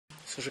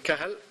Senator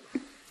Cahill.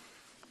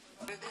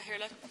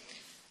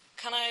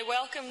 Can I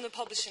welcome the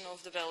publishing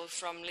of the bill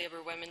from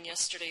Labour Women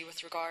yesterday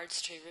with regards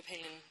to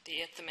repealing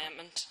the 8th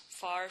Amendment?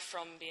 Far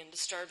from being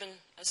disturbing,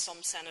 as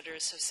some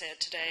senators have said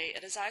today,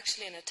 it is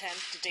actually an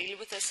attempt to deal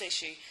with this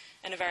issue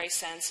in a very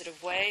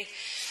sensitive way.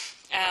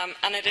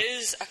 And it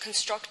is a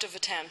constructive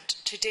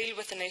attempt to deal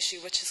with an issue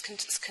which has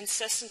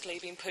consistently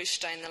been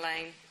pushed down the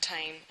line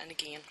time and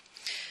again.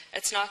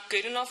 It's not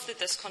good enough that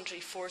this country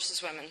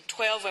forces women,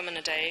 12 women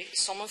a day,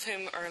 some of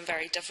whom are in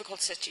very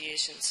difficult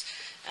situations,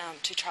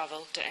 to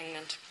travel to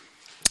England.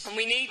 And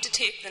we need to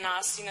take the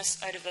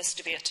nastiness out of this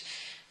debate.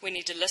 We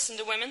need to listen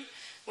to women.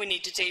 We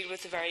need to deal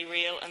with the very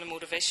real and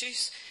emotive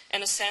issues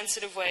in a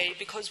sensitive way,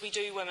 because we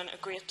do women a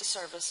great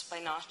disservice by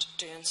not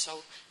doing so.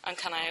 And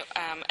can I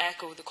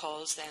echo the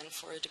calls then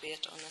for a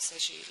debate on this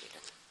issue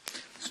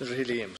later? Senator Healy.